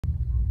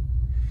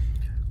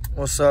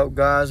What's up,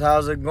 guys?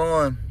 How's it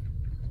going?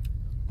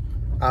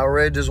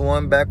 Outrageous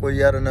One back with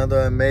yet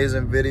another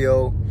amazing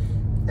video.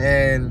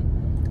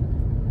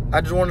 And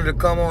I just wanted to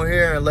come on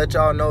here and let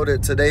y'all know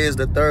that today is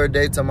the third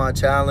day to my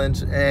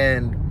challenge,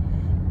 and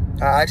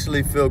I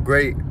actually feel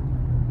great.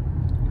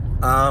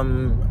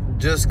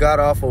 Just got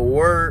off of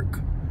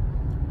work.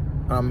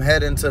 I'm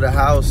heading to the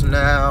house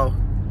now.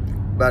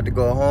 About to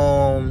go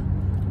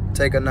home,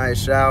 take a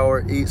nice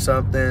shower, eat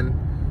something,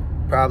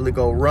 probably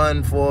go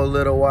run for a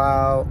little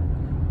while,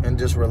 and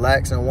just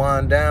relax and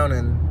wind down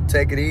and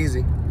take it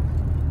easy.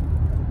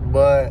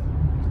 But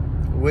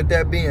with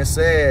that being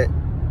said,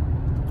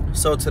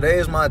 so today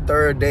is my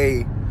third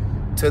day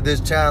to this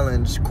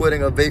challenge,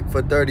 quitting a vape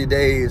for 30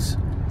 days.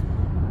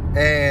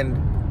 And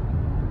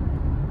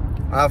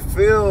I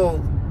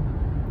feel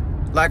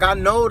like I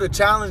know the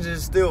challenge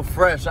is still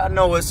fresh. I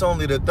know it's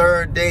only the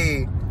third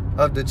day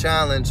of the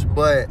challenge,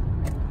 but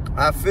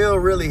I feel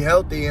really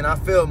healthy and I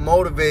feel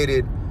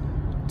motivated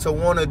to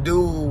want to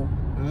do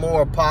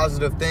more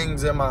positive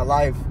things in my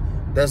life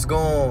that's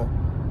going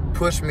to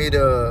push me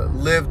to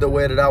live the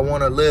way that I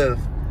want to live.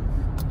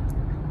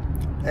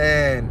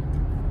 And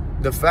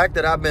the fact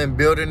that I've been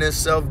building this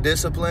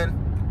self-discipline,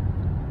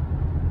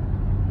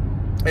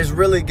 it's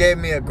really gave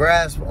me a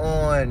grasp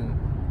on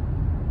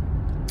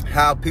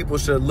how people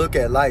should look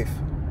at life.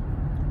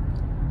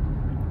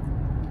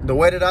 The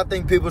way that I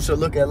think people should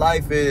look at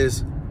life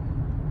is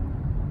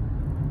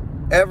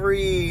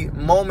every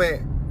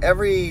moment,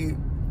 every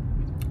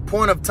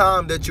point of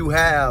time that you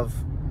have,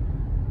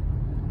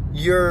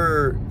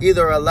 you're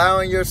either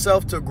allowing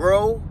yourself to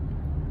grow,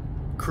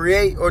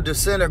 create, or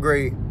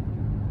disintegrate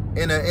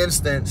in an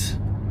instance.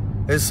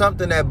 It's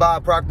something that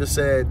Bob Proctor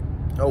said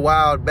a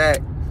while back.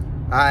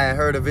 I had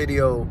heard a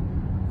video.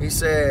 He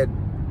said,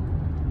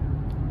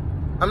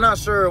 I'm not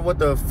sure what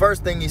the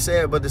first thing he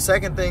said, but the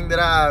second thing that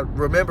I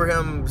remember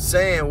him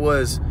saying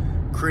was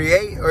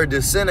create or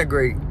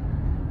disintegrate.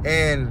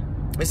 And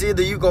it's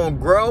either you gonna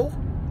grow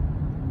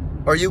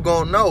or you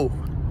gonna know.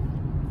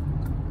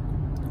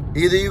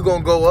 Either you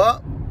gonna go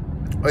up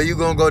or you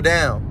gonna go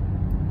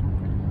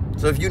down.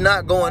 So if you're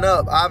not going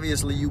up,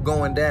 obviously you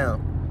going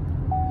down.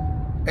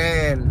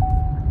 And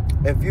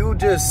if you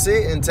just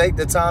sit and take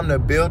the time to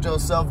build your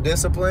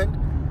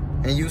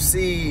self-discipline, and you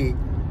see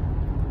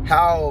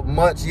how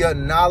much your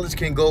knowledge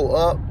can go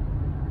up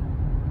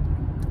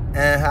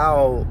and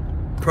how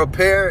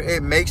prepared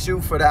it makes you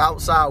for the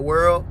outside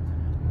world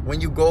when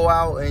you go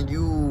out and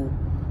you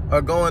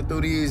are going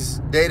through these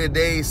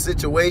day-to-day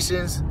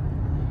situations,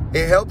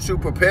 it helps you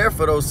prepare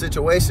for those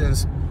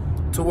situations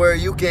to where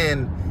you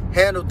can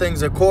handle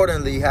things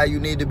accordingly, how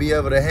you need to be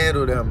able to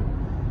handle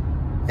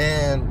them.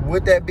 And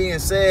with that being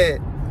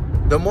said,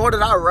 the more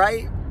that I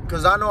write,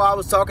 because I know I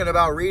was talking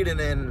about reading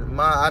in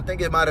I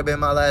think it might have been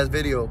my last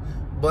video,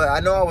 but I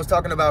know I was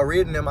talking about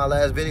reading in my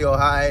last video,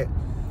 how it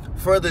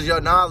furthers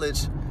your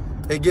knowledge.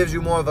 It gives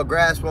you more of a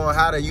grasp on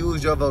how to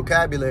use your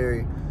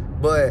vocabulary.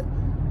 But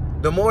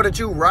the more that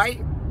you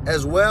write,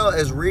 as well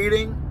as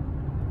reading,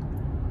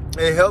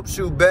 it helps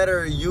you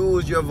better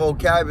use your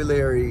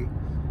vocabulary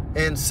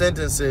in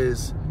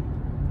sentences.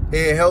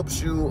 It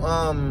helps you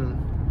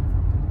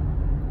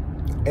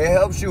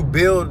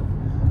build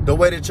the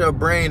way that your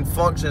brain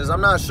functions.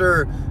 I'm not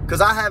sure, because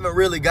I haven't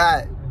really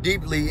got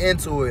deeply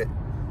into it,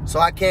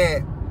 so I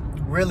can't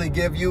really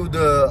give you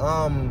the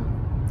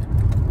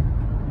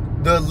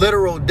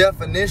literal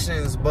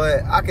definitions,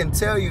 but I can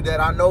tell you that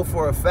I know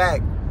for a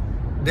fact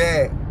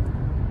that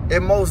it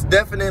most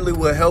definitely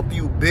will help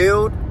you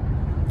build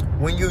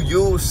when you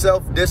use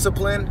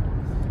self-discipline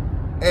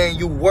and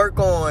you work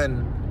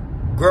on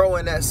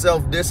growing that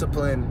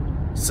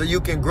self-discipline so you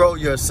can grow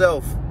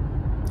yourself,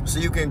 so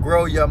you can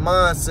grow your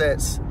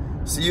mindsets,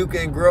 so you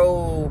can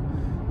grow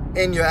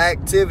in your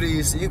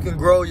activities, so you can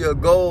grow your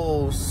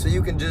goals, so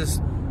you can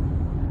just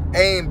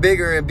aim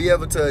bigger and be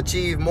able to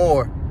achieve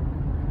more.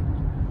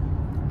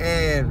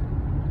 And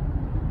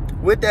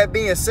with that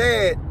being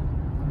said,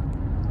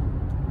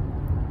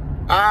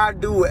 I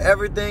do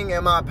everything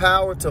in my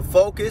power to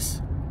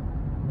focus,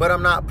 but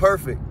I'm not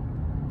perfect.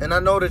 And I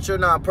know that you're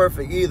not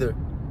perfect either.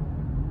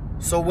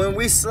 So when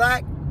we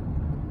slack,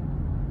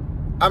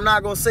 I'm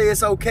not going to say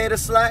it's okay to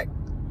slack,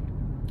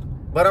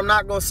 but I'm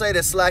not going to say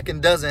that slacking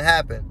doesn't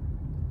happen.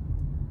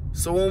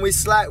 So when we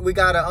slack, we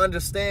got to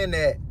understand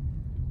that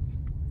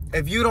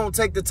if you don't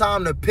take the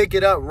time to pick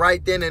it up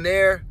right then and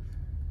there,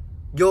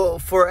 you'll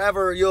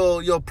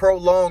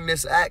prolong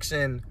this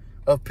action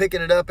of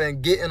picking it up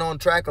and getting on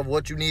track of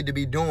what you need to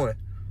be doing.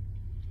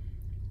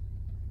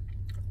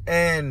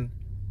 And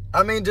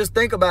I mean, just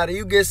think about it.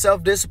 You get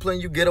self-discipline,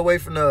 you get away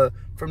from the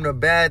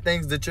bad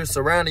things that you're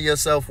surrounding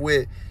yourself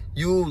with.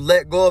 You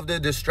let go of the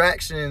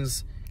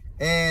distractions,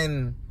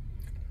 and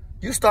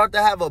you start to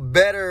have a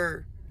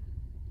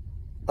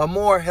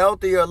more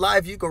healthier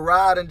life. You could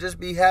ride and just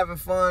be having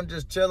fun,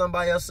 just chilling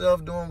by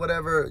yourself, doing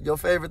whatever your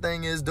favorite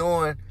thing is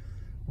doing.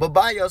 But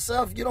by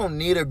yourself, you don't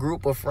need a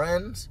group of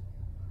friends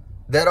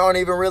that aren't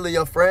even really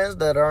your friends,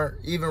 that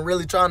aren't even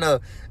really trying to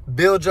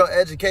build your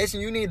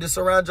education. You need to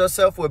surround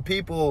yourself with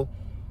people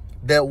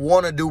that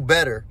want to do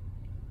better.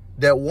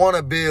 that want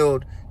to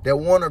build, that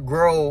want to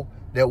grow,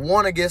 that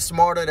want to get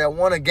smarter, that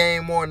want to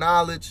gain more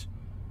knowledge.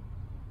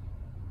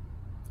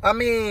 I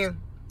mean,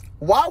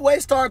 why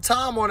waste our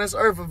time on this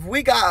earth if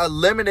we got a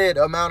limited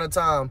amount of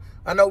time?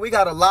 I know we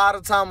got a lot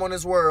of time on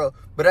this world,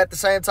 but at the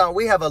same time,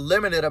 we have a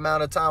limited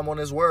amount of time on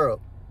this world.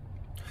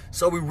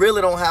 So we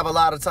really don't have a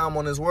lot of time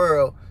on this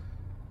world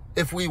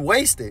if we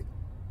waste it.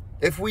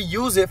 If we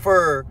use it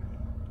for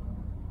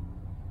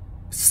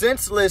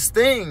senseless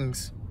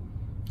things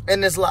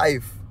in this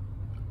life.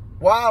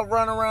 Why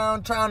run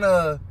around trying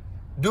to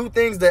do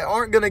things that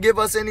aren't going to give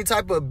us any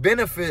type of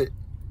benefit?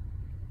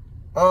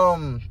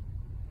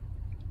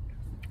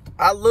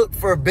 I look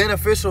for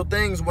beneficial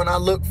things when I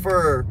look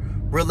for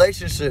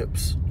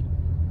relationships.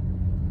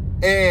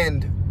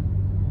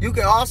 And you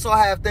can also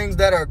have things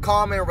that are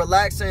calming,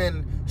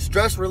 relaxing,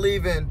 stress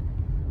relieving,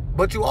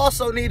 but you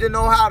also need to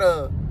know how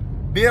to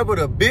be able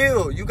to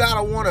build. You got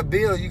to want to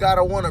build. You got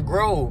to want to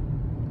grow.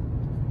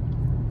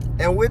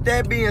 And with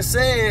that being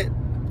said,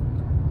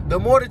 the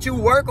more that you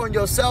work on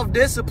your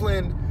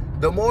self-discipline,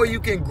 the more you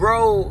can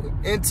grow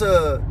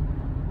into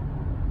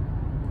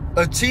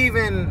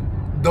achieving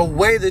the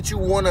way that you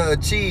want to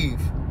achieve,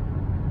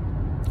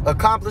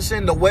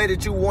 accomplishing the way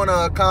that you want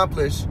to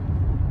accomplish.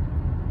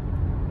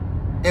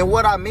 And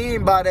what I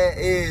mean by that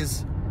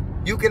is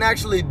you can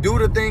actually do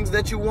the things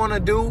that you want to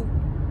do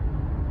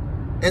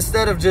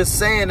instead of just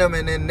saying them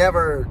and then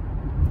never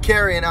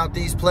carrying out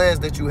these plans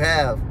that you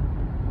have.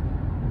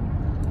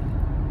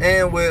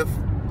 And with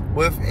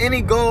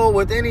any goal,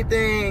 with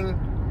anything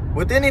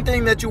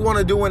that you want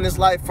to do in this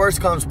life, first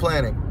comes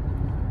planning.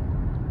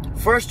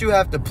 First you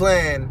have to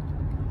plan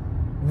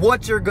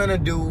what you're going to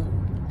do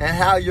and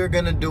how you're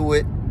going to do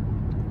it.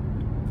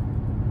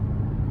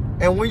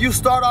 And when you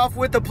start off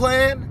with a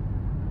plan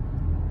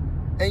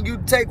and you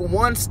take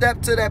one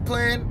step to that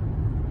plan,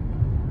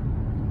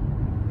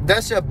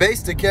 that's your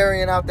base to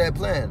carrying out that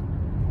plan.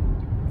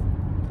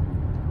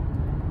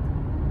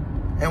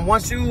 And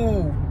once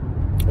you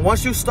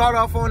start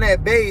off on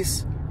that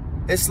base,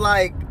 it's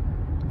like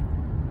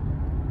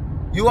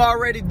you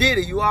already did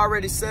it. You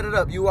already set it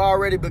up. You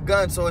already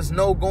begun. So it's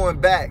no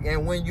going back.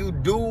 And when you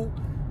do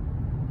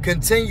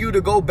continue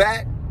to go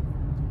back,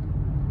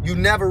 you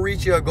never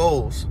reach your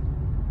goals.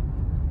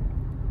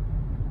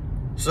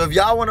 So if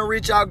y'all want to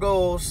reach our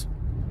goals,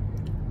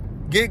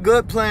 get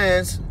good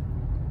plans,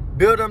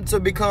 build them to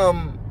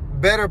become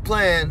better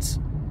plans,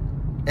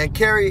 and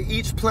carry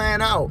each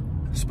plan out.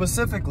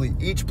 Specifically,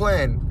 each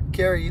plan,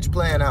 carry each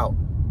plan out.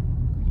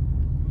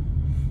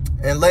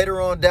 And later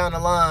on down the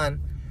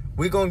line,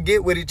 we're going to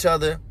get with each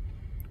other.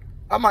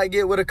 I might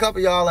get with a couple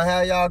of y'all and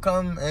have y'all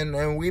come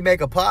and we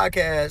make a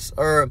podcast,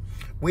 or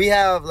we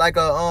have like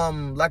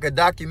a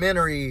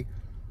documentary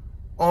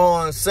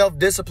on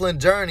self-discipline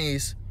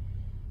journeys,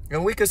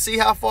 and we can see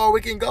how far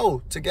we can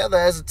go together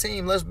as a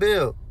team. Let's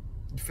build.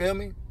 You feel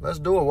me? Let's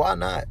do it. Why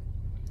not?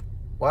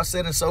 Why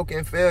sit and soak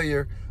in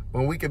failure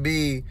when we could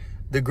be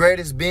the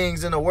greatest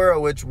beings in the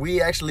world, which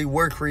we actually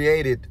were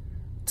created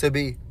to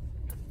be?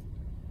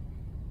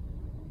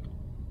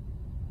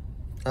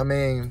 I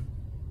mean,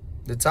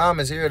 the time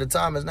is here. The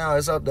time is now.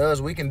 It's up to us.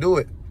 We can do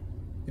it.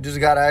 You just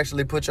got to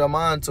actually put your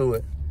mind to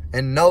it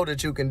and know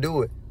that you can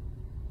do it.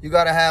 You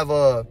got to have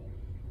a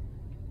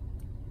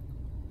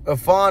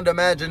fond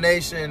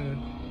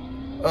imagination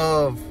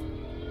of,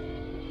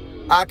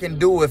 I can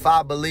do if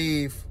I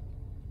believe.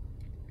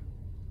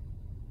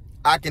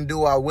 I can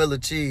do, I will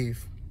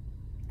achieve.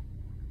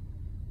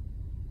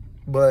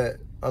 But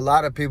a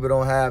lot of people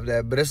don't have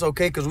that. But it's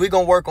okay, because we're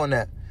going to work on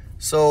that.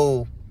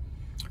 So,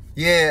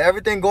 yeah,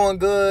 everything going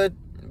good.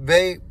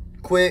 Vape,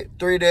 quit,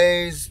 3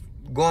 days,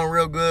 going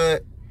real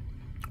good.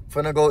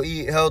 Finna go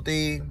eat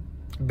healthy,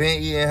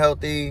 been eating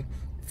healthy,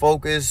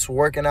 focus,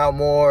 working out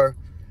more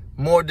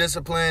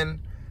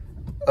discipline,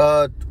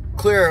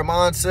 clearer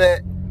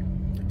mindset.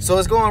 So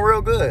it's going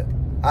real good.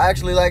 I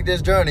actually like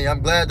this journey.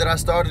 I'm glad that I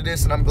started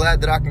this, and I'm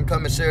glad that I can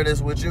come and share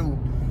this with you.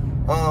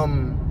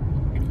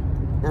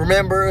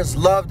 Remember, it's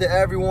love to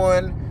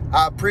everyone.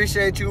 I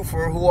appreciate you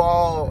for who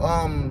all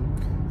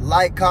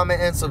like,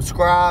 comment, and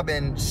subscribe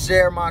and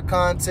share my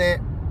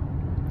content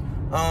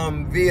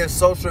via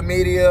social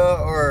media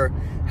or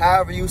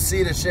however you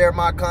see to share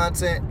my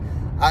content.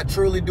 I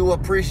truly do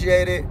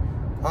appreciate it.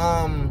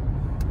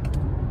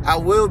 I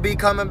will be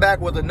coming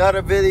back with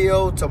another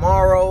video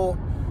tomorrow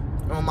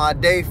on my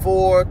day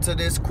 4 to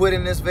this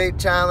Quitting This Vape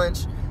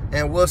challenge,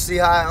 and we'll see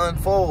how it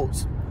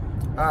unfolds.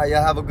 All right,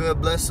 y'all have a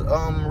good, blessed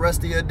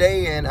rest of your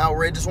day, and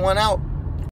Outrageous One out.